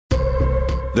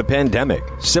The pandemic,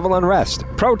 civil unrest,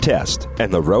 protest,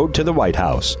 and the road to the White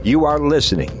House. You are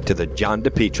listening to The John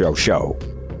DePetro Show.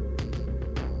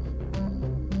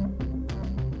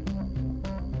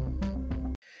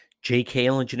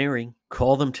 JKL Engineering.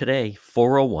 Call them today,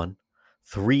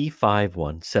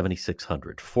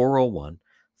 401-351-7600.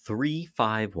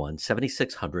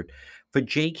 401-351-7600 for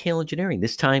JKL Engineering.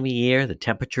 This time of year, the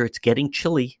temperature, it's getting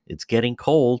chilly. It's getting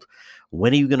cold.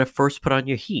 When are you going to first put on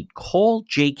your heat? Call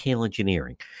JKL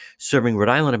Engineering, serving Rhode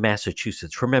Island and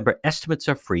Massachusetts. Remember, estimates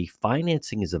are free.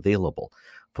 Financing is available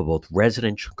for both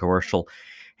residential and commercial.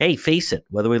 Hey, face it,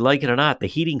 whether we like it or not, the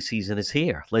heating season is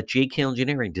here. Let JKL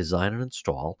Engineering design and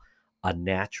install a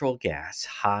natural gas,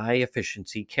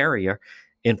 high-efficiency carrier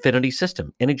Infinity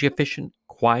system. Energy efficient,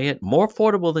 quiet, more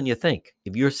affordable than you think.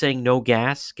 If you're saying no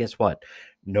gas, guess what?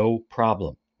 No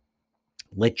problem.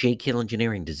 Let JKL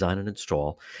Engineering design and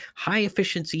install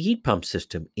high-efficiency heat pump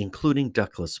system, including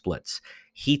ductless splits.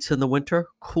 Heats in the winter,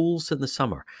 cools in the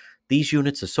summer. These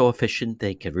units are so efficient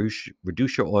they can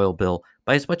reduce your oil bill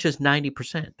by as much as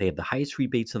 90%. They have the highest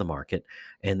rebates in the market,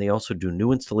 and they also do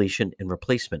new installation and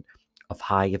replacement of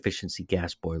high-efficiency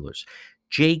gas boilers.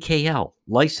 JKL,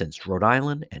 licensed Rhode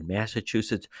Island and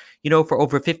Massachusetts. You know, for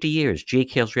over 50 years,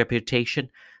 JKL's reputation,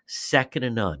 second to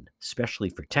none, especially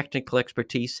for technical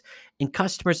expertise and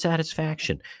customer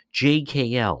satisfaction.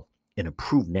 JKL, an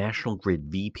approved National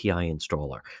Grid VPI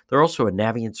installer. They're also a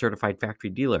Navient certified factory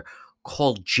dealer.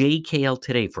 Call JKL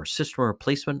today for system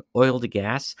replacement, oil to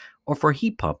gas, or for a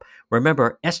heat pump.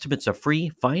 Remember, estimates are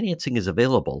free. Financing is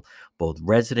available, both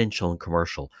residential and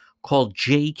commercial. Call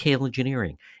JKL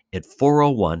Engineering at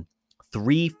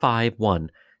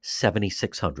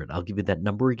 401-351-7600. I'll give you that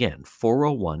number again,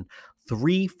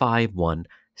 401-351-7600.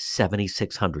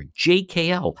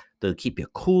 JKL, they'll keep you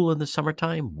cool in the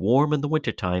summertime, warm in the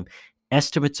wintertime.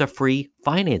 Estimates are free,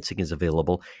 financing is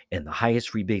available, and the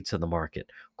highest rebates in the market.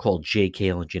 Call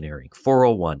JKL Engineering,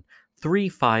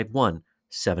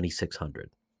 401-351-7600.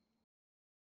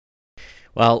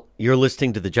 Well, you're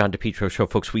listening to the John DePetro Show,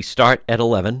 folks. We start at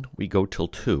 11. We go till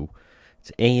 2.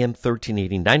 It's AM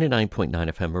 1380, 99.9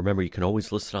 FM. Remember, you can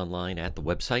always listen online at the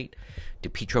website,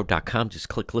 DePetro.com. Just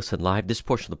click Listen Live. This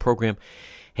portion of the program,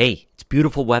 hey, it's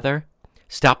beautiful weather.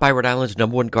 Stop by Rhode Island's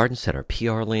 #1 garden center,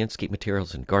 PR Landscape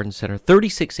Materials and Garden Center,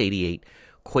 3688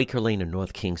 Quaker Lane in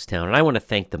North Kingstown. And I want to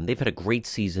thank them. They've had a great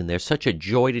season. They're such a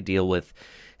joy to deal with.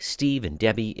 Steve and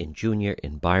Debbie and Junior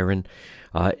and Byron.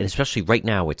 And especially right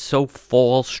now, it's so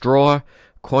fall. Straw,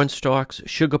 corn stalks,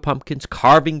 sugar pumpkins,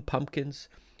 carving pumpkins,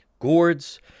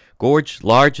 gourds,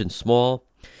 large and small,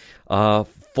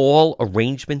 fall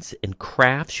arrangements and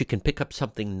crafts. You can pick up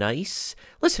something nice.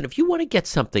 Listen, if you want to get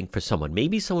something for someone,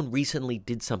 maybe someone recently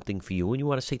did something for you and you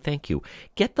want to say thank you,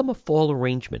 get them a fall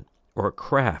arrangement or a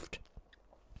craft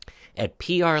at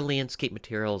PR Landscape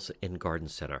Materials and Garden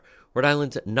Center, Rhode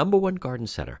Island's #1 garden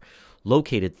center,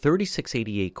 located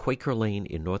 3688 Quaker Lane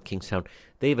in North Kingstown.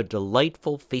 They have a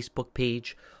delightful Facebook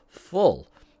page full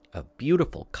of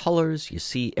beautiful colors. You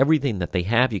see everything that they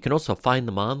have. You can also find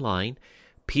them online,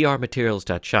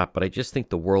 prmaterials.shop, but I just think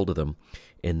the world of them,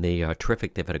 and they are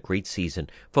terrific. They've had a great season.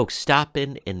 Folks, stop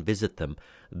in and visit them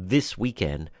this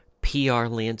weekend, PR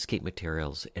Landscape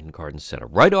Materials and Garden Center,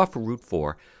 right off of Route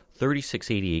 4,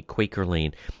 3688 Quaker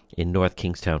Lane in North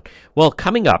Kingstown. Well,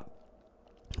 coming up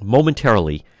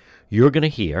momentarily, you're going to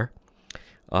hear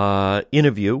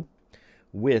interview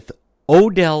with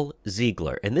Odell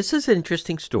Ziegler. And this is an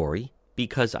interesting story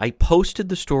because I posted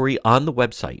the story on the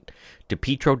website,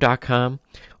 DePetro.com,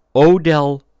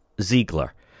 Odell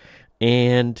Ziegler.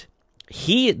 And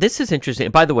this is interesting.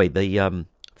 And by the way, the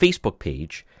Facebook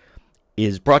page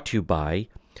is brought to you by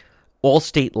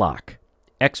Allstate Lock,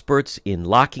 experts in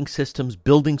locking systems,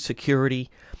 building security,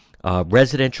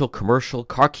 residential, commercial,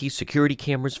 car key security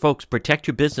cameras. Folks, protect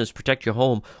your business, protect your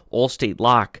home. Allstate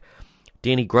Lock.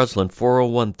 Danny Gruslin,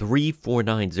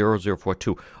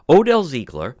 401-349-0042. Odell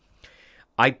Ziegler,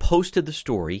 I posted the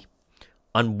story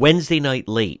on Wednesday night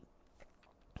late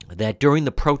that during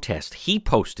the protest, he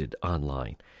posted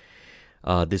online,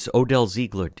 this Odell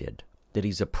Ziegler did, that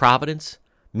he's a Providence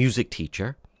music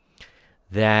teacher,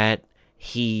 that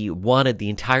he wanted the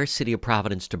entire city of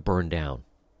Providence to burn down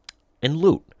and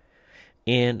loot.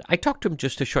 And I talked to him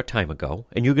just a short time ago,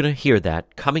 and you're going to hear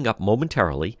that coming up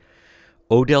momentarily.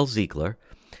 Odell Ziegler.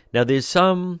 Now, there's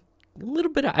a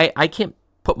little bit, I can't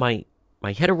put my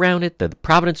head around it. The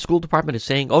Providence School Department is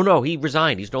saying, oh no, he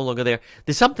resigned. He's no longer there.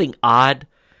 There's something odd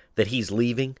that he's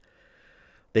leaving,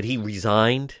 that he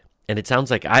resigned. And it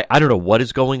sounds like, I don't know what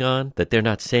is going on, that they're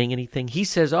not saying anything. He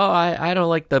says, oh, I don't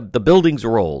like the buildings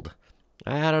are old.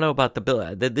 I don't know about the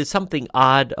building. There's something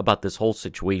odd about this whole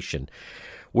situation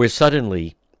where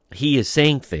suddenly he is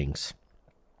saying things.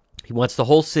 He wants the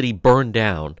whole city burned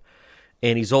down,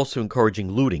 and he's also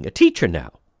encouraging looting. A teacher.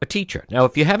 Now,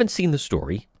 if you haven't seen the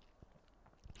story,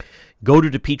 go to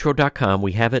DePietro.com.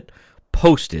 We have it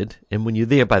posted, and when you're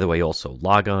there, by the way, also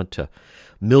log on to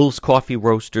Mills Coffee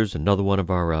Roasters, another one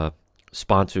of our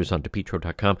sponsors on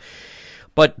DePietro.com.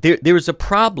 But there is a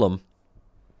problem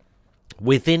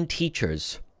within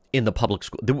teachers in the public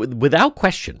school. Without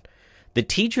question, the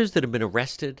teachers that have been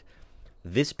arrested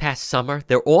this past summer,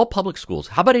 they're all public schools.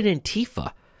 How about in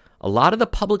Antifa? A lot of the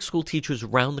public school teachers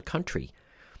around the country,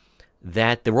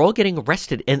 that they're all getting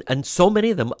arrested, and so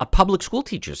many of them are public school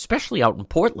teachers, especially out in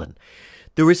Portland.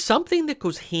 There is something that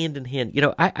goes hand in hand.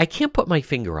 I can't put my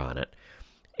finger on it,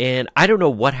 and I don't know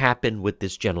what happened with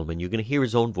this gentleman. You're going to hear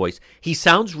his own voice. He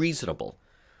sounds reasonable.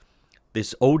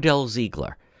 This Odell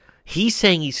Ziegler. He's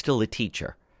saying he's still a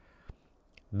teacher.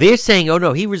 They're saying, oh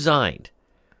no, he resigned.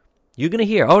 You're going to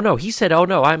hear, oh no, he said, oh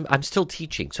no, I'm still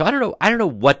teaching. So I don't know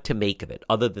what to make of it,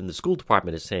 other than the school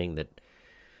department is saying that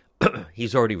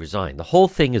he's already resigned. The whole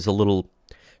thing is a little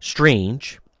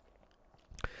strange,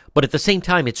 but at the same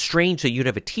time, it's strange that you'd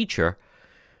have a teacher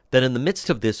that in the midst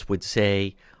of this would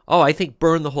say, oh, I think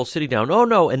burn the whole city down. Oh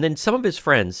no, and then some of his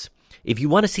friends, if you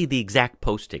want to see the exact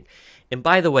posting, and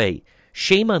by the way,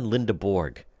 shame on Linda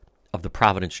Borg of the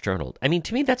Providence Journal. I mean,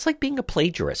 to me, that's like being a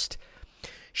plagiarist.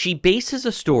 She bases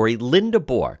a story, Linda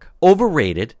Borg,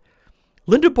 overrated.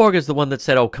 Linda Borg is the one that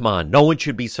said, oh, come on, no one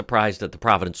should be surprised at the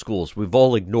Providence schools. We've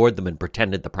all ignored them and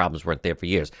pretended the problems weren't there for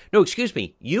years. No, excuse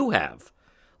me, you have.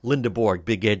 Linda Borg,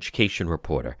 big education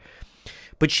reporter.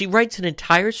 But she writes an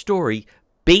entire story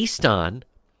based on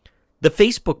the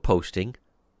Facebook posting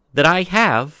that I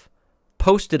have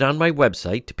posted on my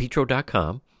website,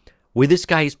 DePietro.com, where this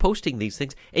guy is posting these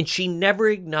things, and she never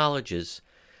acknowledges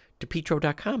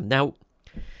DePietro.com. Now,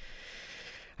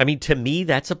 I mean, to me,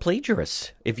 that's a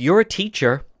plagiarist. If you're a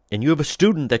teacher and you have a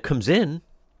student that comes in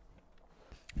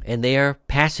and they're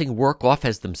passing work off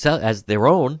as their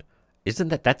own,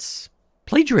 that's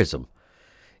plagiarism?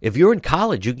 If you're in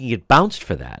college, you can get bounced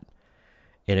for that.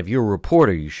 And if you're a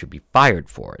reporter, you should be fired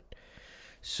for it.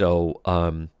 So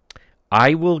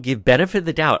I will give benefit of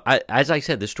the doubt. As I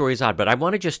said, the story is odd, but I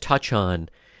want to just touch on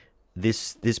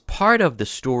this part of the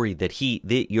story that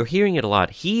you're hearing it a lot.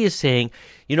 He is saying,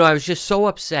 I was just so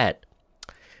upset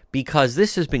because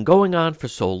this has been going on for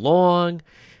so long,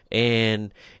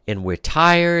 and we're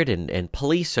tired, and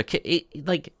police are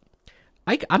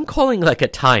I'm calling like a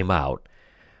timeout.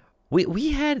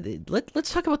 We had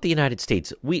let's talk about the United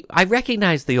States. I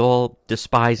recognize they all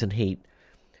despise and hate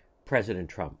President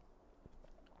Trump,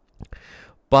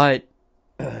 but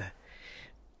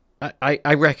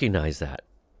I recognize that.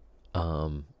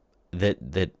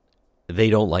 That they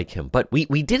don't like him. But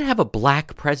we did have a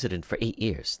black president for 8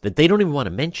 years that they don't even want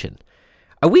to mention.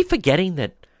 Are we forgetting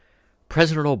that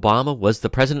President Obama was the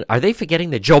president? Are they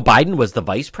forgetting that Joe Biden was the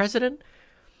vice president?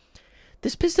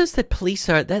 This business that police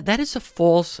are, that is a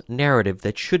false narrative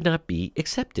that should not be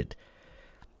accepted.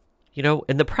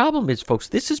 And the problem is, folks,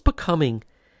 this is becoming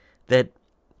that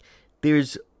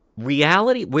there's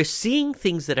reality. We're seeing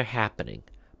things that are happening,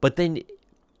 but then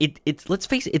it's let's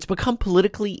face it, it's become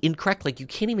politically incorrect. Like, you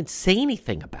can't even say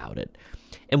anything about it.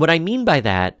 And what I mean by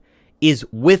that is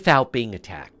without being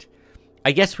attacked.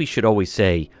 I guess we should always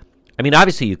say, I mean,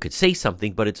 obviously you could say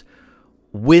something, but it's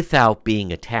without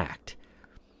being attacked.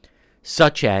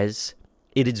 Such as,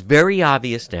 it is very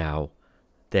obvious now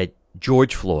that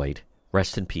George Floyd,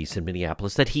 rest in peace, in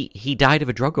Minneapolis, that he died of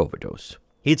a drug overdose.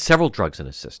 He had several drugs in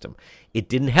his system. It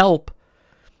didn't help.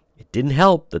 It didn't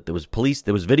help that there was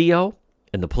video,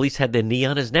 and the police had their knee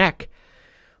on his neck.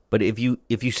 But if you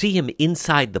see him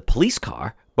inside the police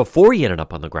car, before he ended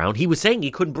up on the ground, he was saying he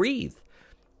couldn't breathe.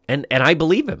 And I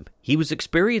believe him. He was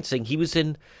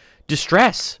in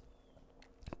distress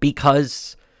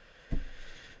because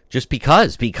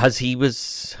he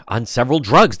was on several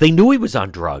drugs. They knew he was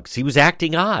on drugs. He was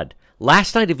acting odd.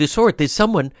 Last night, if you saw it, there's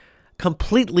someone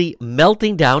completely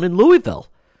melting down in Louisville.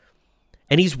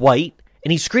 And he's white,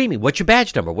 and he's screaming, "What's your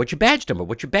badge number? What's your badge number?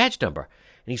 What's your badge number?"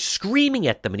 And he's screaming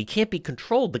at them, and he can't be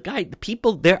controlled. The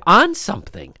people, they're on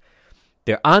something.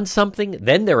 They're on something,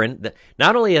 then they're in.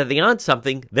 Not only are they on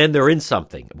something, then they're in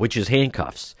something, which is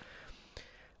handcuffs.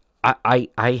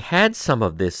 I had some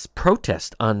of this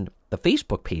protest on the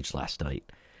Facebook page last night,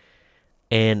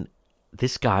 and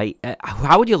this guy,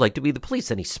 how would you like to be the police?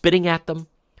 Then he's spitting at them.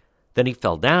 Then he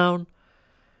fell down.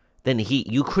 Then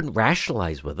you couldn't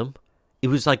rationalize with him. It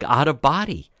was like out of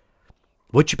body.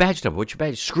 What's your badge number? What's your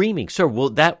badge? Screaming, sir.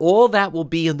 Well, all that will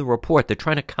be in the report. They're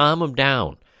trying to calm him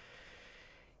down.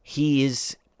 He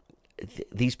is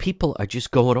these people are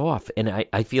just going off, and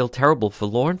I feel terrible for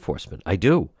law enforcement. I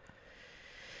do.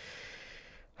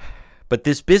 But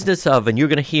this business of, and you're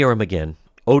going to hear him again,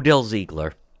 Odell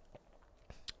Ziegler,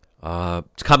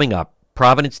 it's coming up,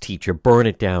 Providence teacher, burn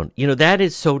it down. That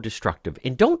is so destructive.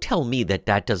 And don't tell me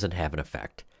that doesn't have an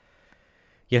effect.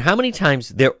 How many times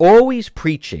they're always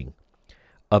preaching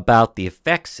about the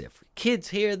effects if kids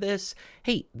hear this.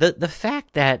 Hey, the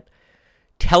fact that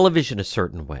television a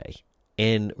certain way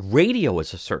and radio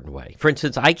is a certain way. For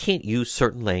instance, I can't use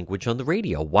certain language on the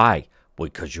radio. Why?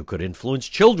 Because you could influence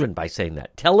children by saying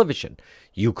that. Television,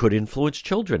 you could influence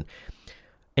children.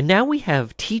 And now we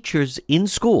have teachers in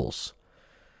schools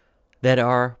that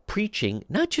are preaching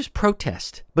not just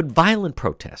protest, but violent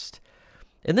protest.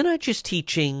 And they're not just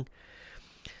teaching,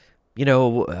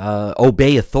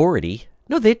 obey authority.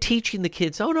 No, they're teaching the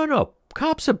kids, oh, no,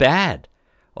 cops are bad.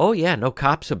 Oh, yeah, no,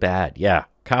 cops are bad. Yeah,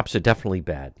 cops are definitely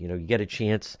bad. You get a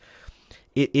chance.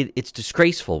 It's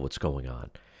disgraceful what's going on.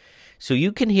 So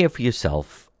you can hear for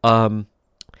yourself. I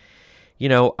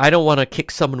don't want to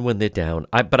kick someone when they're down.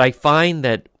 But I find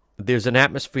that there's an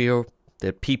atmosphere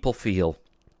that people feel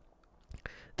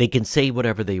they can say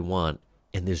whatever they want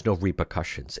and there's no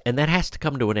repercussions. And that has to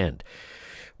come to an end.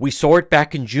 We saw it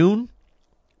back in June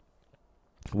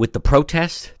with the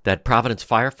protest, that Providence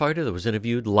firefighter that was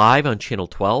interviewed live on Channel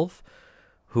 12,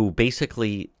 who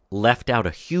basically left out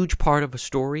a huge part of a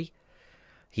story.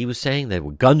 He was saying there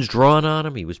were guns drawn on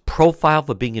him. He was profiled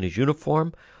for being in his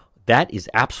uniform. That is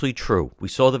absolutely true. We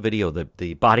saw the video,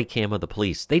 the body cam of the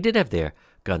police. They did have their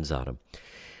guns on him.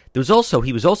 He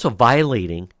was also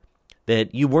violating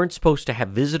that you weren't supposed to have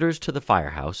visitors to the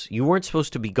firehouse. You weren't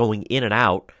supposed to be going in and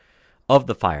out of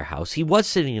the firehouse. He was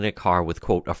sitting in a car with,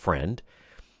 quote, a friend.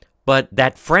 But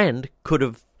that friend could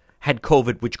have had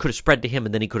COVID, which could have spread to him,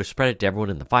 and then he could have spread it to everyone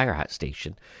in the firehouse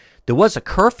station. There was a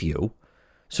curfew,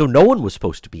 so no one was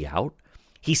supposed to be out.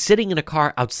 He's sitting in a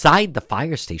car outside the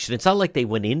fire station. It's not like they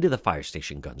went into the fire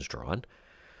station guns drawn.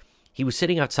 He was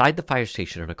sitting outside the fire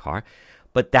station in a car.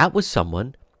 But that was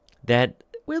someone that,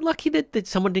 we're lucky that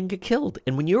someone didn't get killed.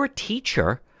 And when you're a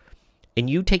teacher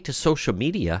and you take to social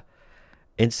media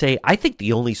and say, I think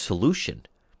the only solution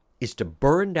is to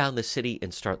burn down the city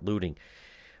and start looting.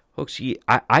 Folks,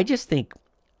 I just think,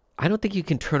 I don't think you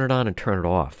can turn it on and turn it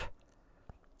off.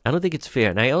 I don't think it's fair.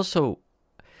 And I also,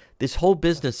 this whole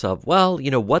business of,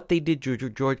 what they did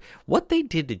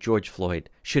to George Floyd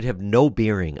should have no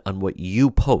bearing on what you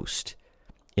post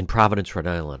in Providence, Rhode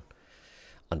Island,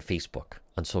 on Facebook,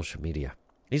 on social media.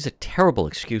 These are terrible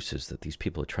excuses that these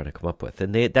people are trying to come up with.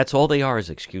 And that's all they are,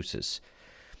 is excuses.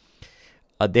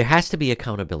 There has to be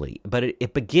accountability. But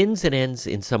it begins and ends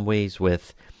in some ways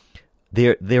with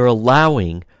they're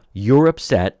allowing, you're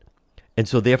upset, and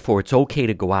so therefore it's okay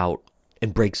to go out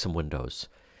and break some windows.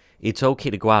 It's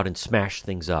okay to go out and smash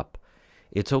things up.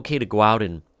 It's okay to go out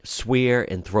and swear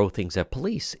and throw things at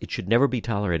police. It should never be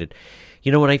tolerated.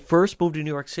 When I first moved to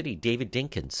New York City, David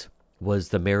Dinkins was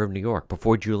the mayor of New York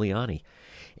before Giuliani.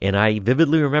 And I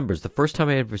vividly remember, it's the first time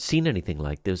I had ever seen anything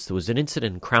like this. There was an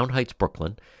incident in Crown Heights,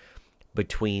 Brooklyn,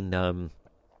 between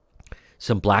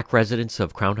some black residents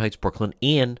of Crown Heights, Brooklyn,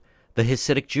 and the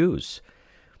Hasidic Jews.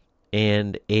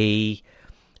 And a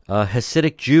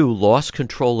Hasidic Jew lost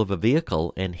control of a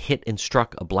vehicle and hit and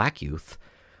struck a black youth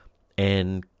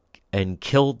and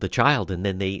killed the child. And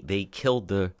then they killed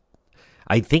the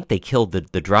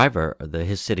driver, the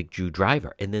Hasidic Jew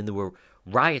driver. And then there were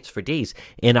riots for days.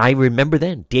 And I remember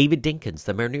then, David Dinkins,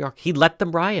 the mayor of New York, he let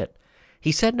them riot.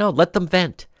 He said, no, let them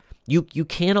vent. You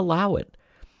can't allow it.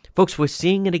 Folks, we're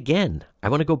seeing it again. I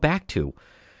want to go back to,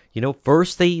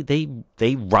 first they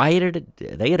rioted.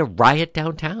 They had a riot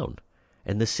downtown,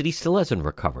 and the city still hasn't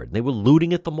recovered. They were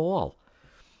looting at the mall.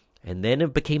 And then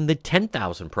it became the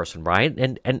 10,000 person riot,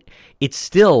 and it's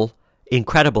still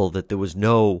incredible that there was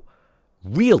no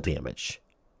real damage,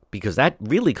 because that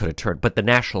really could have turned. But the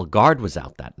National Guard was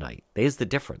out that night. There's the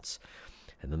difference.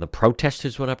 And then the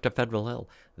protesters went up to Federal Hill.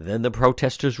 Then the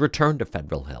protesters returned to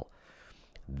Federal Hill.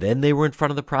 Then they were in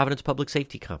front of the Providence Public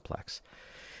Safety Complex.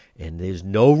 And there's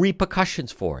no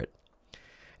repercussions for it.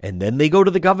 And then they go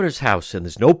to the governor's house, and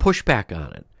there's no pushback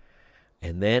on it.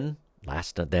 And then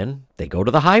they go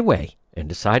to the highway and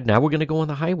decide, now we're going to go on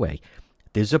the highway.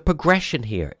 There's a progression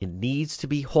here. It needs to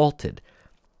be halted.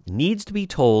 It needs to be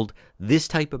told this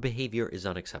type of behavior is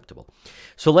unacceptable.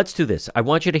 So let's do this. I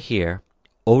want you to hear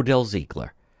Odell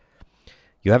Ziegler.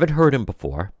 You haven't heard him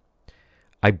before.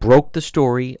 I broke the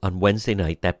story on Wednesday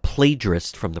night. That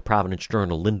plagiarist from the Providence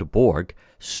Journal, Linda Borg,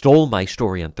 stole my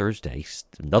story on Thursday.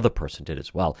 Another person did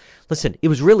as well. Listen, it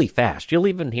was really fast. You'll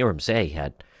even hear him say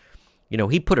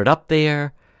he put it up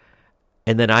there.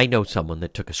 And then I know someone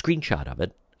that took a screenshot of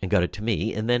it and got it to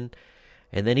me, and then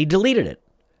he deleted it.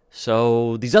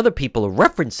 So these other people are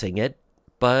referencing it,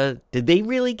 but did they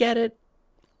really get it?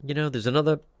 There's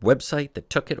another website that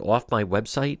took it off my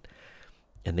website,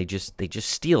 and they just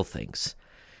steal things.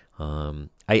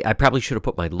 I probably should have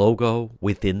put my logo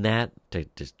within that to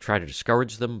try to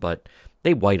discourage them, but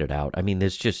they white it out. I mean,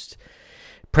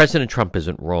 President Trump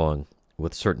isn't wrong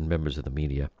with certain members of the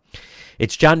media.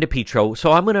 It's John DePetro,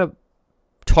 so I'm going to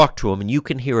talk to him, and you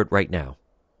can hear it right now.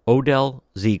 Odell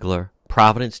Ziegler,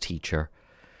 Providence teacher.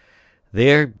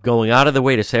 They're going out of the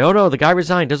way to say, oh, no, the guy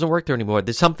resigned, doesn't work there anymore.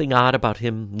 There's something odd about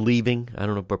him leaving. I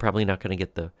don't know, we're probably not going to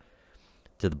get to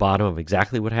the bottom of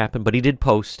exactly what happened, but he did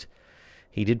post.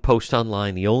 He did post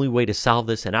online the only way to solve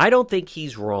this, and I don't think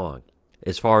he's wrong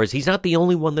as far as he's not the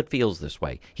only one that feels this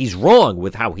way. He's wrong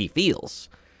with how he feels,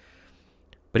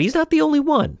 but he's not the only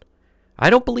one. I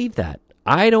don't believe that.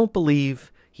 I don't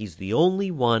believe he's the only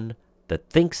one that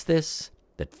thinks this,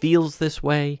 that feels this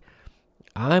way.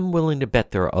 I'm willing to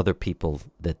bet there are other people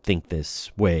that think this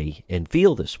way and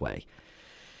feel this way.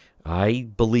 I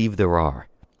believe there are,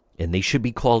 and they should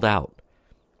be called out.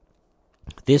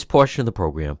 This portion of the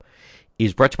program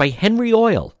is brought to you by Henry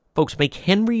Oil. Folks, make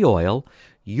Henry Oil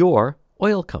your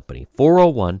oil company.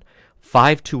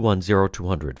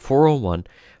 401-521-0200.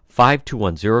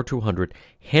 401-521-0200.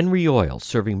 Henry Oil,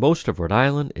 serving most of Rhode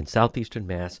Island and southeastern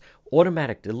Mass.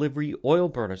 Automatic delivery, oil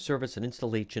burner service and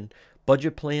installation,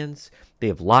 budget plans. They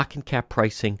have lock and cap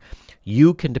pricing.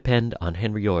 You can depend on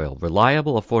Henry Oil.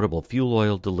 Reliable, affordable fuel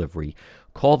oil delivery.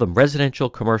 Call them residential,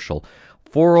 commercial.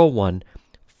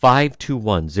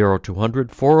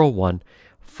 401-521-0200.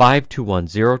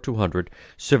 401-521-0200.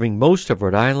 Serving most of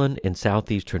Rhode Island and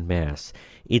southeastern Mass.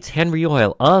 It's Henry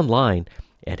Oil, online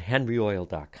at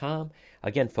henryoil.com.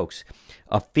 Again, folks,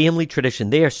 a family tradition.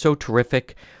 They are so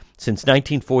terrific. Since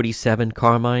 1947,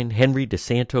 Carmine, Henry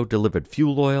DeSanto delivered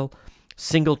fuel oil,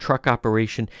 single truck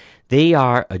operation. They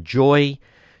are a joy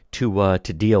to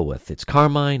deal with. It's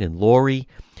Carmine and Lori.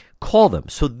 Call them.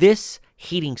 So this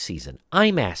heating season,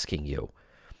 I'm asking you.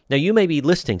 Now, you may be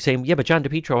listening saying, yeah, but John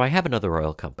DePetro, I have another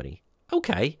oil company.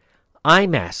 Okay.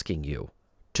 I'm asking you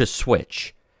to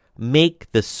switch.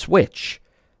 Make the switch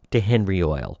to Henry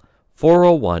Oil.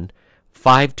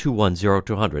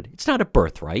 401-521-0200. It's not a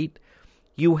birthright.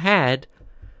 You had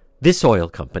this oil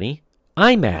company.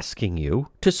 I'm asking you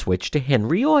to switch to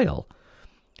Henry Oil.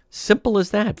 Simple as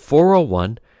that.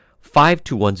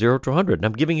 401-521-0200. And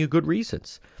I'm giving you good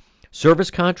reasons.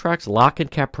 Service contracts, lock and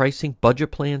cap pricing,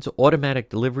 budget plans, automatic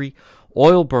delivery,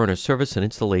 oil burner service and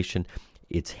installation.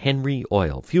 It's Henry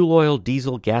Oil. Fuel oil,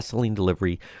 diesel, gasoline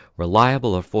delivery,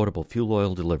 reliable, affordable fuel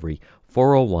oil delivery.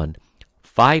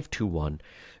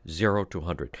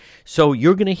 401-521-0200. So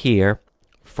you're going to hear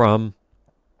from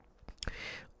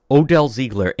Odell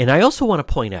Ziegler. And I also want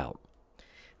to point out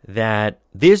that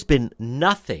there's been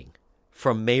nothing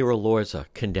from Mayor Elorza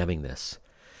condemning this.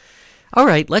 All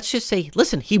right, let's just say,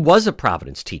 listen, he was a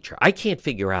Providence teacher. I can't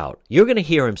figure out. You're going to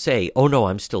hear him say, oh, no,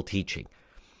 I'm still teaching.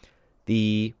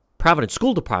 The Providence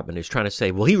School Department is trying to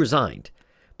say, well, he resigned.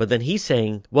 But then he's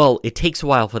saying, well, it takes a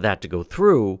while for that to go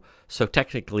through, so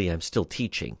technically I'm still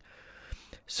teaching.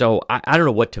 So I don't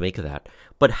know what to make of that.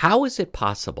 But how is it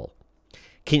possible?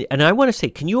 And I want to say,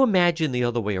 can you imagine the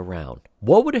other way around?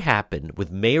 What would happen with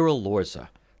Mayor Elorza,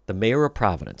 the mayor of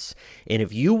Providence? And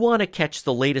if you want to catch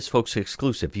the latest, folks,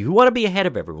 exclusive, if you want to be ahead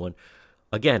of everyone,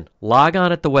 again, log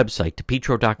on at the website,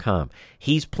 depetro.com.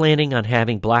 He's planning on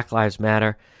having Black Lives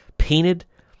Matter painted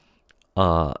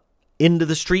into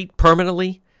the street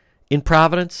permanently in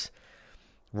Providence,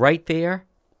 right there.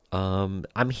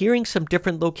 I'm hearing some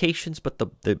different locations, but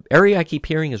the area I keep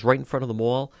hearing is right in front of the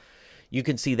mall. You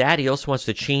can see that. He also wants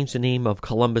to change the name of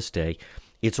Columbus Day.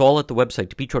 It's all at the website,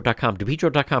 depetro.com.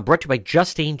 Depetro.com, brought to you by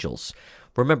Just Angels.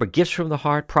 Remember, gifts from the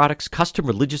heart, products, custom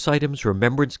religious items,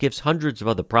 remembrance gifts, hundreds of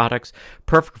other products,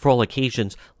 perfect for all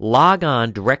occasions. Log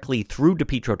on directly through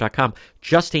depetro.com.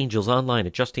 Just Angels online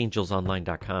at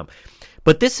justangelsonline.com.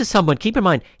 But this is someone, keep in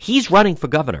mind, he's running for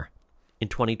governor in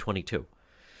 2022.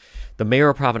 The mayor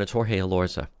of Providence, Jorge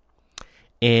Elorza.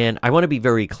 And I want to be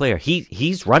very clear.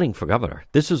 He's running for governor.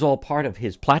 This is all part of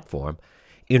his platform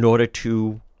in order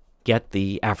to get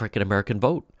the African-American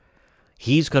vote.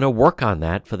 He's going to work on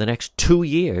that for the next 2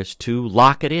 years to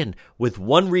lock it in with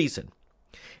one reason.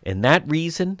 And that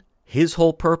reason, his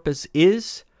whole purpose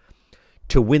is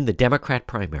to win the Democrat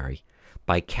primary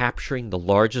by capturing the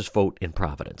largest vote in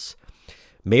Providence.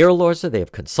 Mayor Elorza, they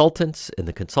have consultants, and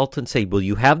the consultants say, well,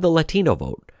 you have the Latino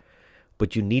vote,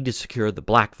 but you need to secure the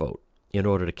black vote in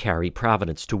order to carry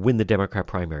Providence to win the Democrat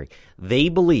primary. They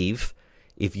believe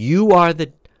if you are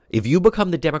If you become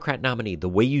the Democrat nominee, the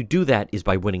way you do that is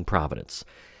by winning Providence.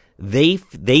 They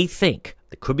think,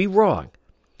 they could be wrong,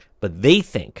 but they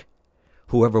think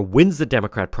whoever wins the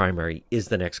Democrat primary is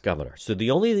the next governor. So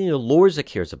the only thing Elorza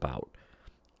cares about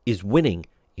is winning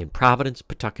in Providence,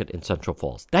 Pawtucket, and Central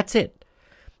Falls. That's it.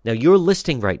 Now, you're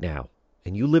listening right now,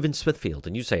 and you live in Smithfield,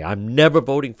 and you say, I'm never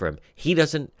voting for him. He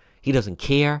doesn't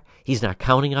care. He's not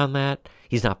counting on that.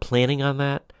 He's not planning on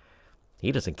that.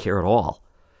 He doesn't care at all.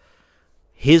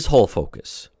 His whole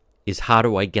focus is, how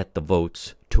do I get the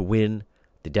votes to win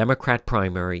the Democrat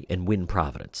primary and win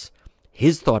Providence?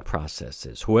 His thought process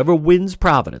is, whoever wins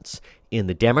Providence in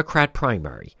the Democrat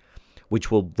primary,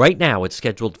 which will, right now, it's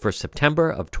scheduled for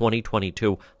September of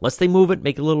 2022, unless they move it,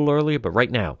 make it a little earlier, but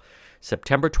right now,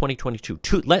 September 2022,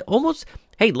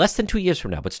 less than 2 years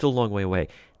from now, but still a long way away.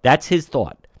 That's his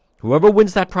thought. Whoever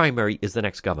wins that primary is the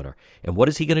next governor. And what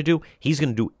is he going to do? He's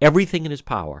going to do everything in his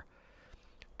power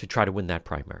to try to win that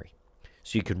primary.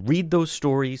 So you can read those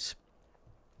stories.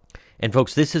 And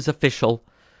folks, this is official.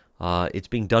 It's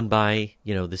being done by,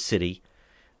 the city.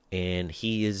 And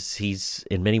he's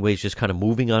in many ways just kind of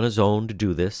moving on his own to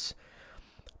do this.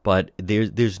 But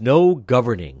there's no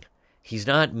governing. He's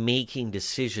not making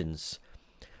decisions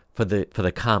for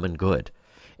the common good.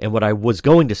 And what I was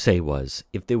going to say was,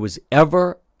 if there was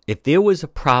a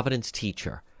Providence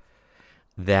teacher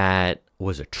that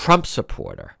was a Trump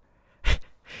supporter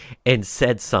and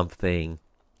said something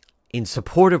in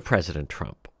support of President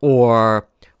Trump, or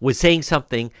was saying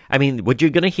something, what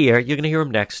you're going to hear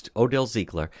him next, Odell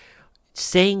Ziegler,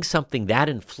 saying something that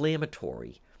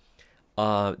inflammatory,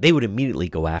 they would immediately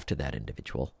go after that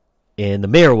individual. And the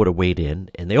mayor would have weighed in,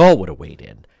 and they all would have weighed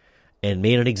in and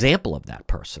made an example of that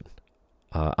person.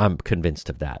 I'm convinced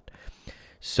of that.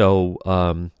 So,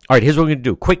 all right, here's what we're going to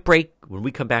do. Quick break. When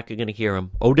we come back, you're going to hear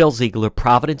him. Odell Ziegler,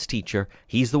 Providence teacher.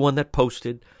 He's the one that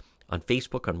posted on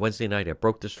Facebook on Wednesday night. I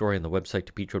broke the story on the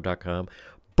website, DePietro.com.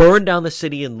 Burn down the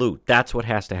city and loot. That's what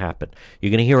has to happen.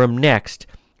 You're going to hear him next,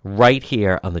 right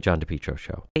here on the John DePietro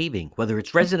Show. Paving, whether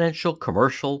it's residential,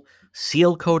 commercial,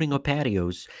 seal coating, or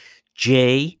patios,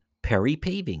 J. Perry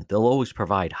Paving. They'll always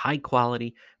provide high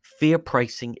quality, fair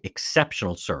pricing,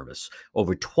 exceptional service.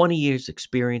 Over 20 years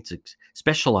experience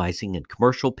specializing in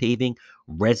commercial paving,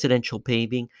 residential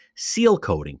paving, seal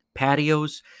coating,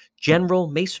 patios, general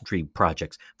masonry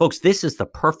projects. Folks, this is the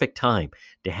perfect time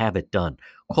to have it done.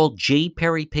 Call J.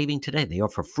 Perry Paving today. They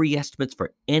offer free estimates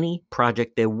for any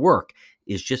project. Their work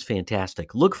is just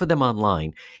fantastic. Look for them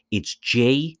online. It's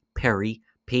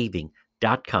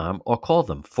jperrypaving.com, or call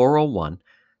them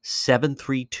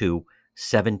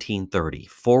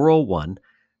 401-732-1730.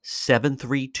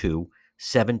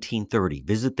 401-732-1730.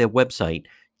 Visit their website,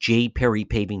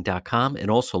 jperrypaving.com, and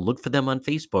also look for them on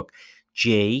Facebook,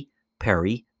 J.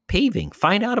 Perry Paving.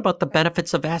 Find out about the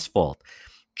benefits of asphalt.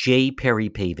 J. Perry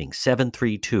Paving,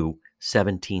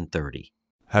 732-1730.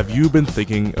 Have you been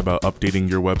thinking about updating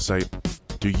your website?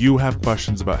 Do you have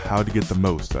questions about how to get the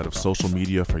most out of social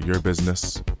media for your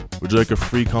business? Would you like a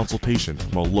free consultation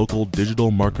from a local digital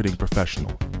marketing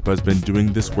professional who has been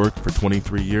doing this work for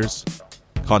 23 years?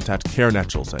 Contact Karen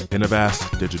Etchels at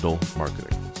Innovast Digital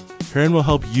Marketing. Karen will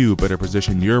help you better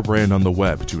position your brand on the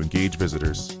web to engage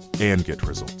visitors and get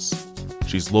results.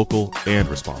 She's local and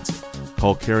responsive.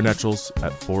 Call Karen Etchels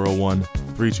at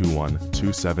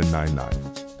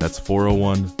 401-321-2799. That's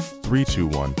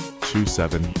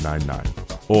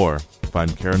 401-321-2799. Or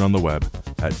find Karen on the web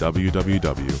at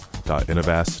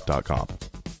www.innovast.com.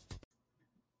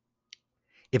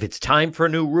 If it's time for a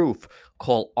new roof,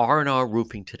 call R&R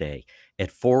Roofing today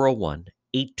at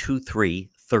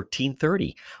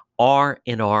 401-823-1330.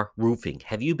 R&R Roofing.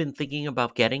 Have you been thinking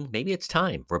about maybe it's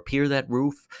time, repair that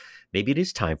roof? Maybe it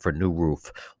is time for a new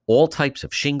roof. All types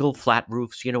of shingle, flat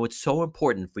roofs. It's so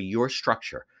important for your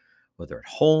structure, whether at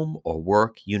home or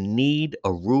work. You need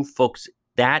a roof, folks.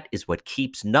 That is what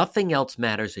keeps. Nothing else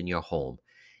matters in your home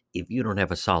if you don't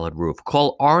have a solid roof.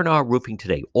 Call R&R Roofing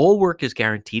today. All work is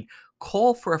guaranteed.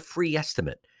 Call for a free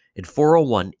estimate at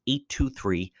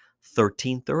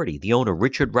 401-823-1330. The owner,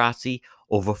 Richard Rossi,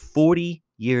 over 40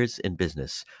 years in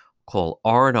business. Call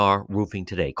R&R Roofing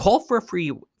today. Call for a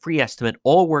free estimate.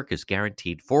 All work is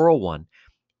guaranteed.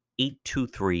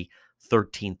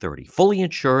 401-823-1330. Fully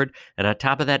insured, and on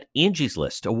top of that, Angie's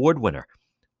List award winner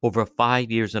over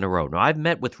 5 years in a row. Now, I've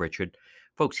met with Richard.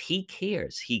 Folks, he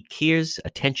cares. He cares,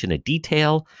 attention to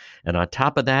detail, and on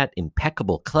top of that,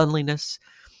 impeccable cleanliness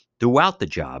throughout the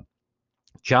job.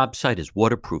 Job site is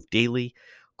waterproof daily.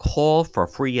 Call for a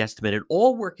free estimate, and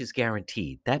all work is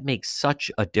guaranteed. That makes such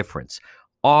a difference.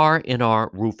 R&R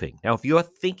Roofing. Now, if you're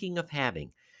thinking of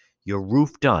having your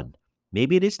roof done,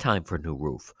 maybe it is time for a new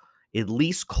roof. at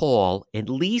least call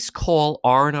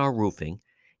R&R Roofing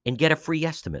and get a free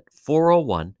estimate.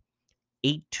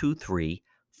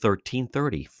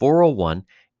 401-823-1330.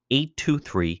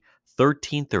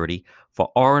 401-823-1330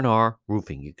 for R&R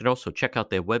Roofing. You can also check out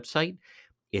their website.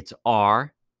 It's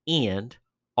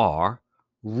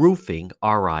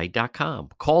R&R-Roofing.com.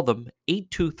 Call them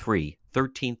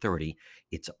 823-1330.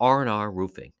 It's R&R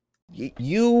Roofing.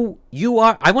 You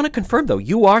are, I want to confirm though,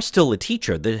 you are still a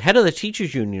teacher. The head of the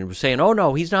teachers union was saying, oh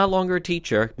no, he's not longer a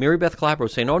teacher. Mary Beth Calabro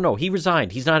was saying, oh no, he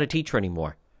resigned. He's not a teacher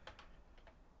anymore.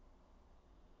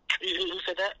 Who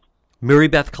said that? Mary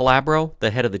Beth Calabro,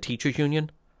 the head of the teachers union.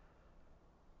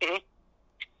 Mm-hmm.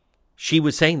 She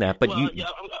was saying that, but well, you... Yeah,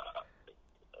 I'm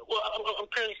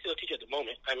currently still a teacher at the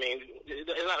moment. I mean,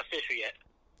 it's not official yet.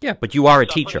 Yeah, but you are a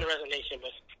so teacher. I put in the resignation,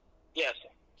 but yes.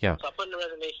 Yeah. So I put in the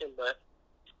resignation, but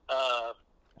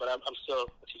I'm still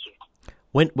a teacher.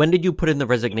 When did you put in the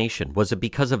resignation? Was it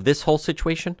because of this whole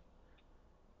situation?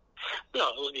 No,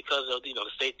 it was because of the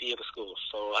safety of the school.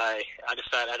 So I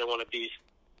decided I didn't want to be,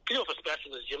 for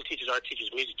specialists, gym teachers, art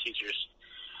teachers, music teachers,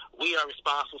 we are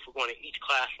responsible for going to each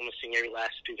classroom and seeing every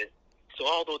last student. So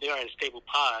although they are in stable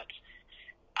pods,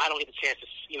 I don't get the chance to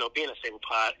be in a stable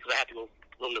pod because I have to go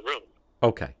room to room.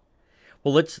 Okay.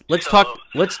 Well, let's talk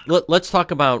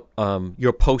about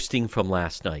your posting from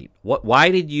last night.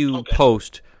 Why did you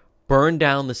post burn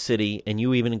down the city, and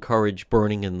you even encourage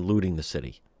burning and looting the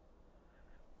city?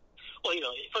 Well,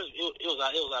 first it was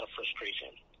out of frustration,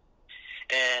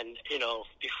 and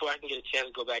before I can get a chance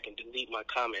to go back and delete my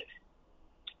comment,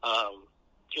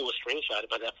 it was screenshotted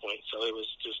by that point, so it was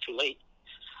just too late.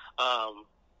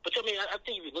 But I mean, I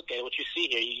think if you look at it, what you see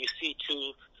here, you see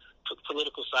two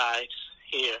political sides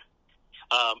here.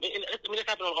 And I mean, this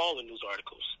happened on all the news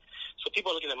articles. So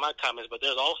people are looking at my comments, but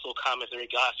there's also comments in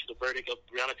regards to the verdict of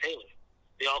Breonna Taylor.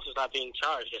 The officer's not being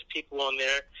charged. There's people on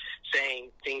there saying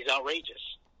things outrageous.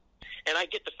 And I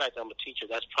get the fact that I'm a teacher.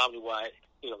 That's probably why,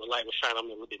 the light was shining on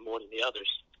me a little bit more than the others.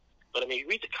 But, I mean, you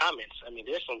read the comments. I mean,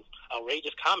 there's some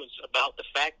outrageous comments about the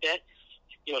fact that,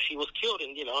 she was killed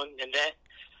and that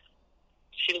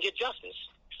she didn't get justice.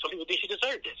 Some people think she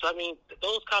deserved it. So, I mean,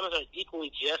 those comments are equally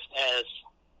just as,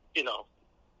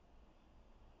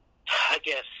 I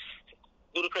guess,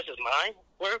 ludicrous as mine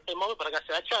were at the moment. But like I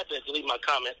said, I tried to delete my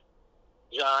comment,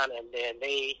 John, and then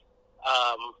they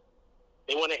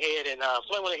went ahead and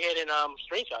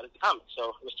screenshotted the comment, so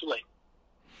it was too late.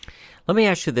 Let me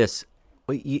ask you this: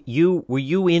 you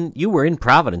were in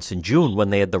Providence in June when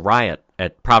they had the riot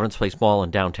at Providence Place Mall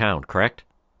in downtown, correct?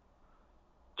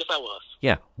 Yes, I was.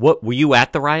 Yeah. What were you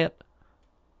at the riot?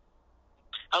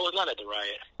 I was not at the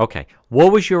riot. Okay.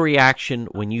 What was your reaction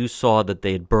when you saw that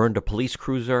they had burned a police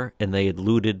cruiser and they had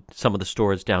looted some of the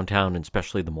stores downtown, and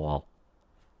especially the mall?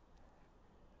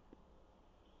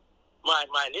 My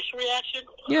initial reaction?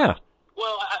 Yeah.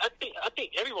 Well, I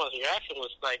think everyone's reaction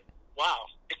was like, wow.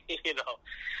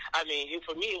 I mean,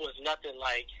 for me, it was nothing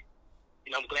like,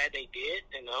 I'm glad they did,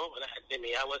 I mean,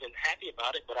 I wasn't happy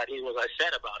about it, but I did what I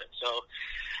said about it. So,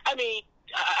 I mean,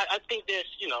 I think there's,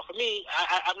 for me,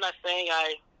 I'm not saying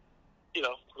I,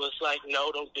 was like,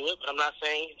 no, don't do it, but I'm not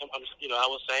saying, I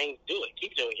was saying do it,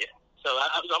 keep doing it. So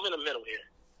I'm in the middle here.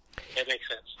 That makes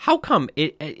sense. How come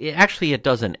it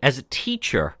doesn't? As a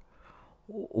teacher,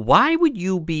 why would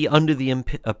you be under the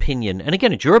opinion, and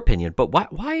again, it's your opinion, but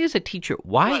why as a teacher,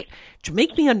 Right. To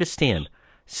make me understand,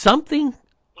 something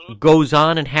goes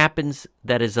on and happens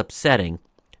that is upsetting,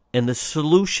 and the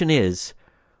solution is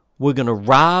we're going to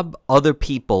rob other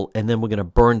people and then we're going to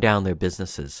burn down their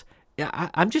businesses.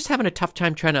 I'm just having a tough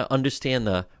time trying to understand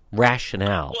the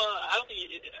rationale. Well, I don't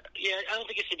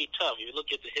think it should be tough. If you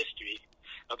look at the history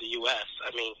of the U.S., I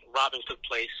mean, robbing took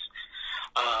place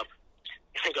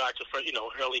in regard to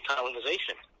early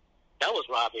colonization. That was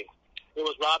robbing. It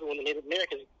was robbing when the Native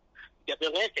Americans got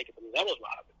their land taken from them. That was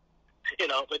robbing.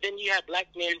 But then you have black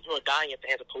men who are dying at the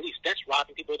hands of police. That's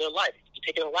robbing people of their life. You're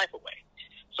taking their life away.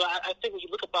 So I think when you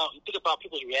think about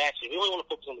people's reaction, we only want to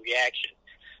focus on the reaction,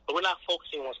 but we're not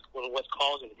focusing on what's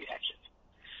causing the reaction.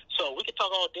 So we could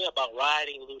talk all day about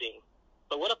rioting, looting,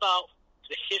 but what about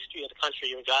the history of the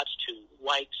country in regards to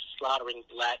whites slaughtering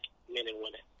black men and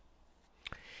women?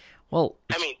 Well,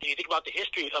 I mean, do you think about the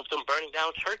history of them burning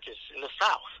down churches in the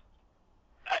South?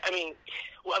 I mean,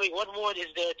 what more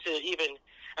is there to even?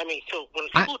 I mean, so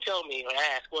when people tell me or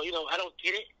ask, well, I don't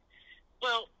get it.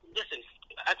 Well, listen,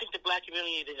 I think the black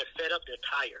community, they're fed up, they're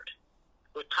tired.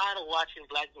 We're tired of watching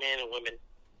black men and women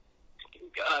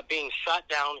being shot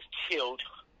down, killed,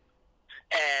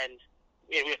 and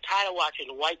we're tired of watching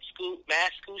white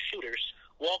mass school shooters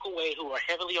walk away who are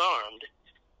heavily armed,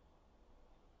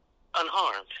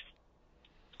 unharmed.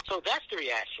 So that's the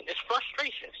reaction. It's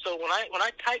frustration. So when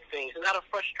I type things, it's out of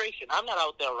frustration. I'm not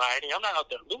out there rioting. I'm not out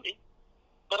there looting.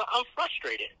 But I'm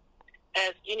frustrated,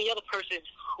 as any other person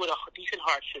with a decent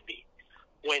heart should be,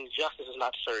 when justice is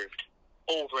not served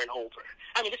over and over.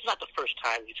 I mean, this is not the first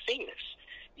time you've seen this.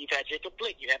 You've had Jacob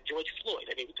Blake. You have George Floyd.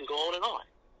 I mean, we can go on and on.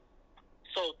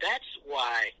 So that's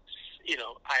why,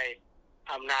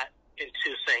 I'm not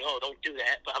into saying, oh, don't do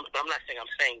that. But I'm not saying I'm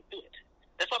saying do it.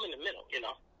 That's why I'm in the middle,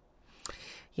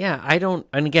 Yeah, I don't.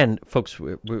 And again, folks,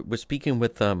 we're speaking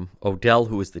with Odell,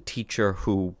 who is the teacher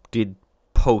who did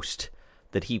post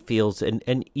that he feels,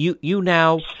 and you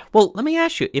now. Well, let me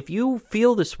ask you: if you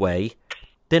feel this way,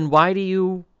 then why do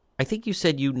you? I think you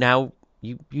said you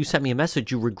sent me a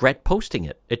message. You regret posting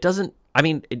it. It doesn't. I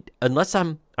mean, unless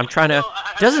I'm trying to.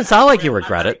 It doesn't sound like you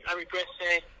regret it. I regret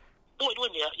saying.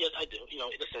 Yes, I do.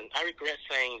 Listen, I regret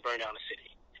saying burn down the city.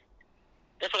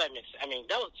 That's what I meant. I mean,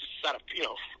 that was just out of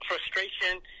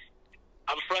frustration.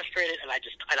 I'm frustrated, and I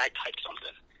typed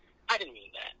something. I didn't mean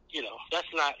that.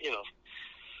 That's not.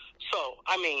 So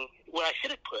I mean, what I should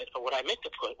have put, or what I meant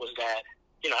to put, was that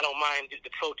I don't mind the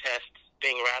protest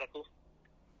being radical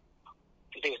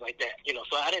and things like that.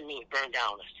 So I didn't mean burn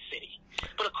down the city.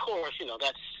 But of course,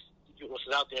 that's what's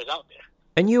out there is out there.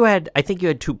 And I think you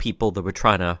had two people that were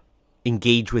trying to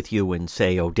engage with you and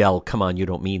say, Odell, come on, you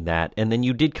don't mean that. And then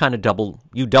you did kind of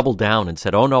doubled down and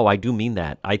said, oh, no, I do mean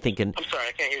that. I'm sorry,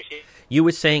 I can't hear you. You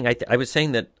were saying, I was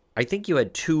saying that I think you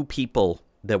had two people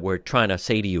that were trying to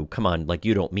say to you, come on, like,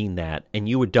 you don't mean that. And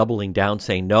you were doubling down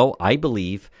saying, no, I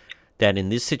believe that in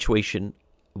this situation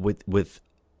with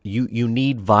you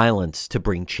need violence to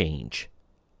bring change.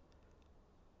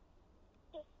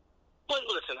 Well,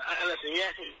 listen, you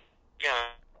asked me,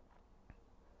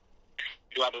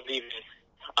 do I believe in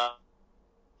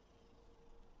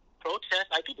protest?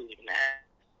 I do believe in that.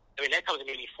 I mean, that comes in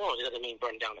many forms. It doesn't mean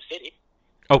burn down the city.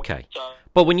 Okay. So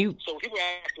people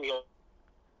ask me,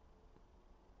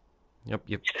 Yep.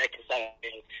 seconds,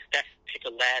 that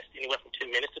could last anywhere from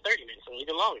 10 minutes to 30 minutes, or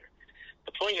even longer.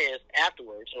 The point is,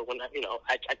 afterwards, or when I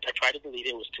tried to delete it,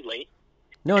 it was too late.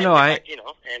 No,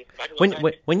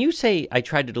 when you say I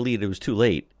tried to delete it, it was too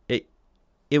late.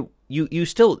 You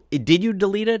still did you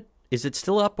delete it? Is it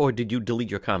still up, or did you delete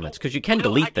your comments? Because you can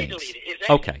delete things. Delete it.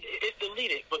 Okay. It's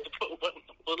deleted, but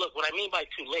look, what I mean by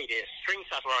too late is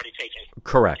screenshots were already taken.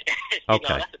 Correct.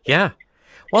 Okay. Yeah.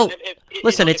 Well,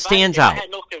 listen, it stands out. If I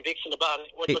had no conviction about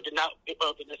it, or did not, if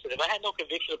I had no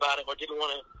conviction about it, or didn't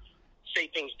want to say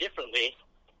things differently,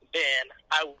 then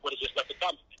I would have just left the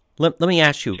comment. Let me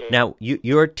ask you, now,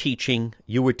 you were teaching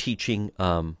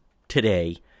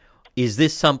today. Is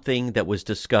this something that was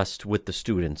discussed with the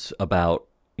students about,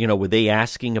 were they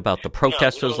asking about the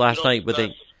protesters last night? No,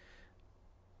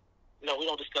 we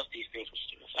don't discuss these things with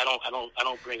students. I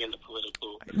don't bring in the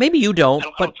political. Maybe you don't,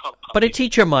 but a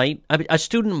teacher might. I mean, a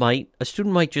student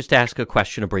might just ask a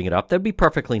question to bring it up. That'd be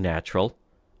perfectly natural.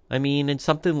 I mean, in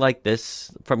something like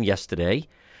this from yesterday,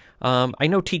 I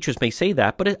know teachers may say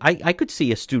that, but I could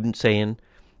see a student saying,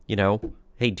 hey,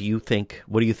 what do you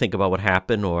think about what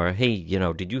happened? Or, hey,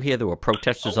 did you hear there were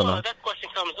protesters on the... If that question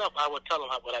comes up, I would tell them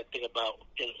what I think about,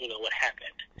 what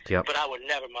happened. Yep. But I would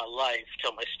never in my life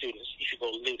tell my students, you should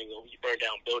go looting or you burn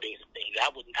down buildings and things.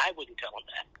 I wouldn't tell them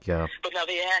that. Yeah. But now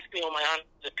they ask me on my honest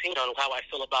opinion on how I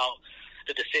feel about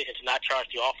the decision to not charge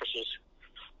the officers,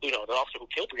 the officer who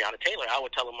killed Breonna Taylor. I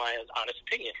would tell them my honest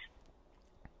opinion.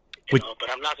 But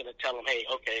I'm not going to tell them, hey,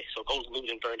 okay, so go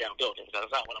loot and burn down buildings. That's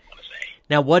not what I'm going to say.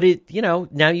 Now,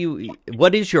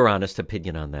 what is your honest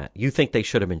opinion on that? You think they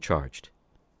should have been charged?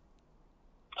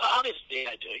 Obviously,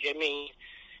 I do. I mean,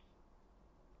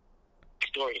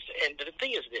 stories. And the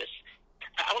thing is this.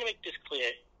 I want to make this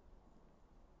clear.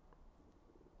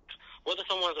 Whether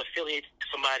someone's affiliated to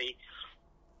somebody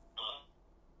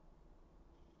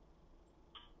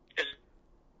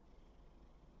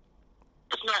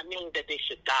does not mean that they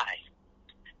should die.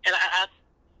 And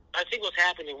I think what's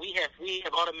happening, we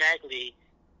have automatically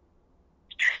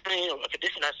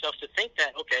conditioned ourselves to think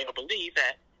that, okay, or believe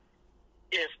that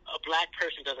if a black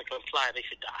person doesn't comply, they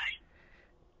should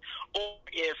die. Or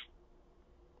if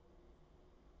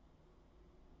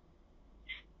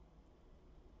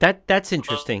that's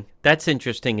interesting. That's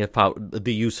interesting about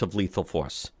the use of lethal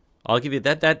force. I'll give you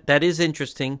that. That is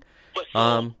interesting. But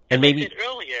and maybe I said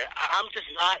earlier, I'm just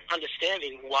not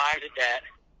understanding why did that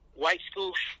white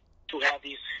schools to have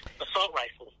these assault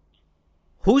rifles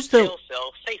sell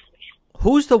safely.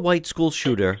 Who's the white school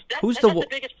shooter? That's the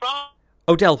biggest problem.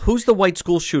 Odell, who's the white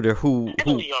school shooter who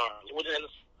heavily armed with an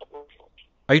assault rifle?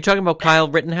 Are you talking about Kyle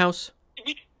Rittenhouse?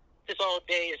 We can this all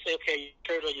day and say, okay, you're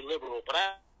third or you're liberal, but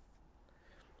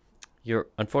you're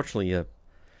unfortunately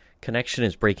Connection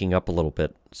is breaking up a little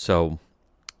bit, so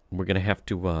we're going to have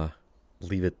to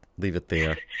leave it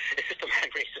there. It's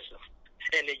systematic racism,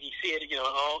 and you see it,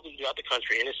 all throughout the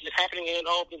country, and it's happening in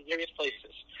all the various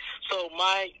places. So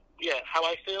how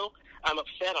I feel, I'm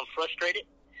upset, I'm frustrated,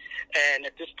 and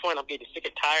at this point, I'm getting sick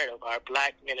and tired of our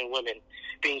black men and women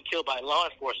being killed by law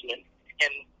enforcement,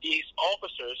 and these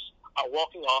officers are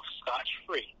walking off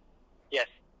scotch-free. Yes.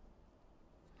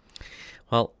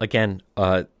 Well, again,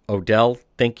 Odell,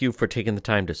 thank you for taking the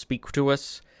time to speak to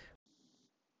us.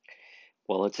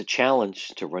 Well, it's a challenge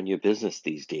to run your business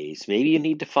these days. Maybe you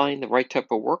need to find the right type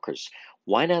of workers.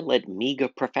 Why not let MEGA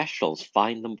Professionals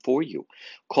find them for you?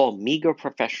 Call MEGA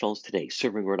Professionals today,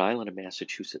 serving Rhode Island and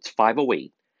Massachusetts,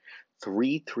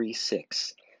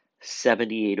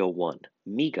 508-336-7801.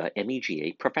 MEGA,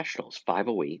 M-E-G-A, Professionals,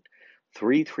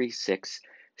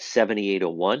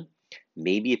 508-336-7801.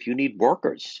 Maybe if you need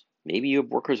workers, maybe you have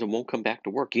workers that won't come back to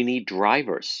work. You need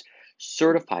drivers,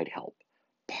 certified help,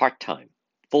 part-time,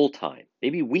 full-time,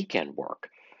 maybe weekend work.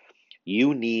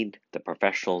 You need the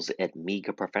professionals at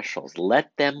MEGA Professionals.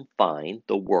 Let them find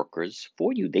the workers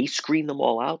for you. They screen them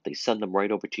all out. They send them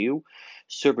right over to you.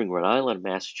 Serving Rhode Island,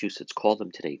 Massachusetts. Call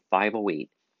them today,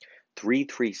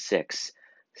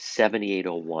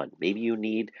 508-336-7801. Maybe you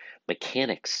need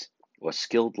mechanics or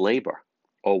skilled labor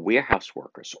or warehouse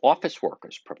workers, office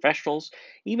workers, professionals,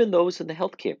 even those in the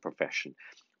healthcare profession.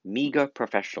 MEGA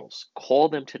Professionals. Call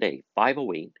them today,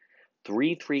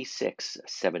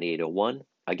 508-336-7801.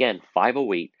 Again,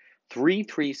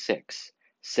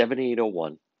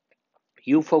 508-336-7801.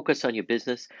 You focus on your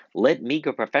business. Let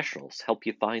MEGA Professionals help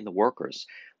you find the workers.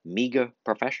 MEGA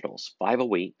Professionals,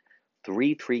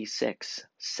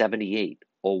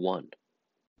 508-336-7801.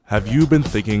 Have you been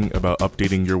thinking about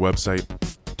updating your website?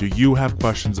 Do you have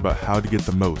questions about how to get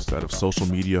the most out of social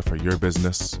media for your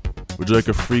business? Would you like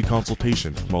a free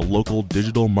consultation from a local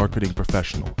digital marketing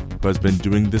professional who has been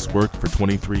doing this work for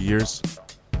 23 years?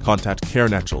 Contact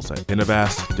Karen Etchels at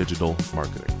Innovast Digital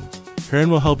Marketing. Karen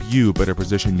will help you better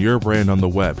position your brand on the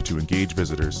web to engage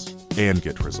visitors and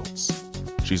get results.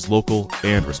 She's local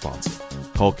and responsive.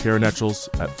 Call Karen Etchels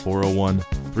at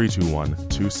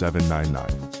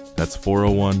 401-321-2799. That's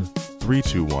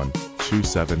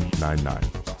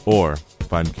 401-321-2799. Or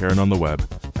find Karen on the web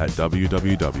at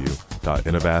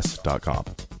www.innovast.com.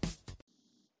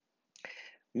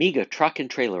 MEGA Truck and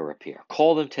Trailer Repair.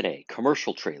 Call them today.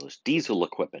 Commercial trailers, diesel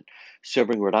equipment,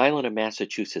 serving Rhode Island and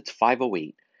Massachusetts,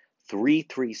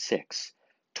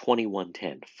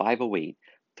 508-336-2110.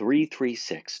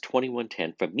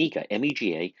 508-336-2110 for MEGA,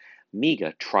 M-E-G-A,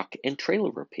 MEGA Truck and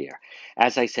Trailer Repair.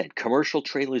 As I said, commercial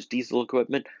trailers, diesel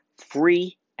equipment,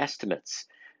 free estimates,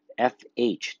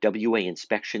 FHWA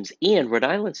inspections, and Rhode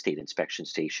Island State Inspection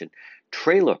Station,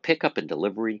 trailer pickup and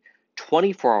delivery,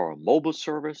 24-hour mobile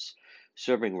service,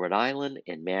 serving Rhode Island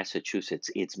and Massachusetts.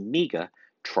 It's MEGA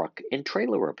Truck and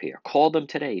Trailer Repair. Call them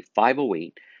today,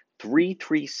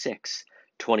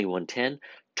 508-336-2110,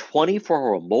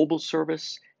 24-hour mobile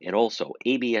service, and also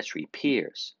ABS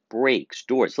repairs, brakes,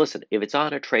 doors. Listen, if it's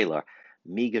on a trailer,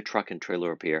 MEGA Truck and Trailer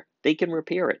Repair, they can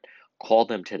repair it. Call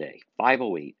them today,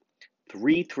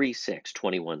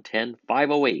 508-336-2110,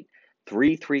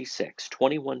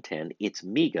 508-336-2110. It's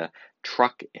MEGA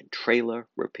Truck and Trailer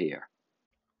Repair.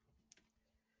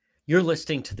 You're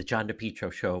listening to the John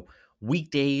DePietro Show,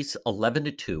 weekdays 11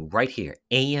 to 2, right here,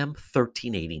 AM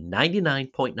 1380,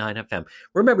 99.9 FM.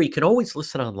 Remember, you can always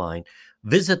listen online.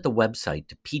 Visit the website,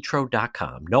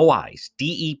 depetro.com. No I's,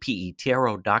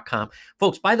 DEPETRO.com.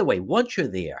 Folks, by the way, once you're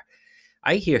there,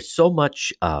 I hear so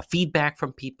much feedback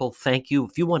from people. Thank you.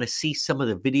 If you want to see some of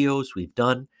the videos we've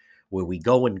done where we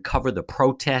go and cover the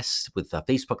protests with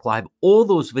Facebook Live, all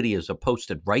those videos are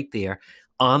posted right there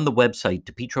on the website,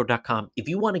 depetro.com. If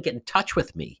you want to get in touch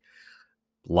with me,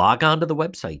 log on to the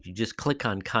website. You just click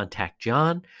on Contact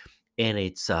John, and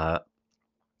it's up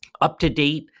to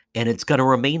date, and it's going to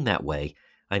remain that way.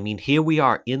 I mean, here we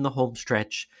are in the home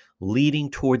stretch leading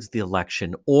towards the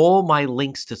election. All my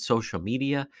links to social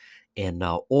media and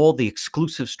all the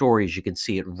exclusive stories, you can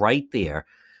see it right there.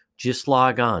 Just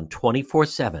log on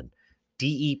 24/7,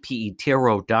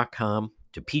 DEPETRO.com,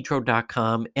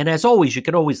 depetro.com. And as always, you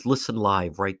can always listen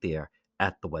live right there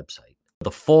at the website.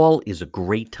 The fall is a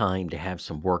great time to have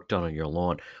some work done on your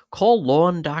lawn. Call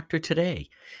Lawn Doctor today.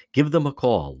 Give them a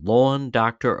call. Lawn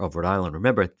Doctor of Rhode Island.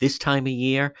 Remember, this time of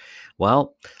year,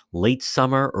 well, late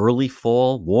summer, early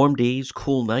fall, warm days,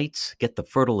 cool nights, get the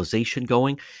fertilization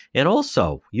going. And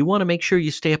also, you want to make sure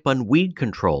you stay up on weed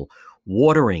control.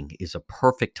 Watering is a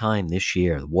perfect time this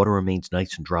year. The water remains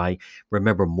nice and dry.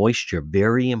 Remember, moisture,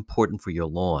 very important for your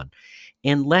lawn.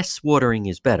 And less watering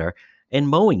is better. And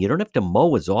mowing, you don't have to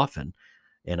mow as often.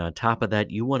 And on top of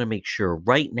that, you want to make sure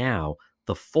right now,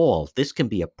 the fall, this can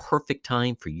be a perfect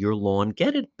time for your lawn.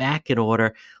 Get it back in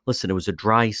order. Listen, it was a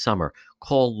dry summer.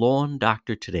 Call Lawn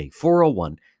Doctor today,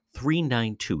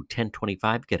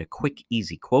 401-392-1025. Get a quick,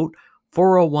 easy quote,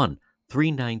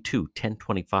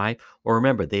 401-392-1025. Or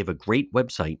remember, they have a great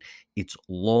website. It's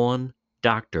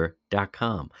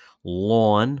lawndoctor.com.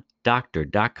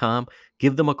 Lawndoctor.com.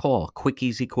 Give them a call. Quick,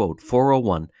 easy quote,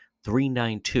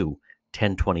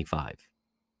 401-392-1025.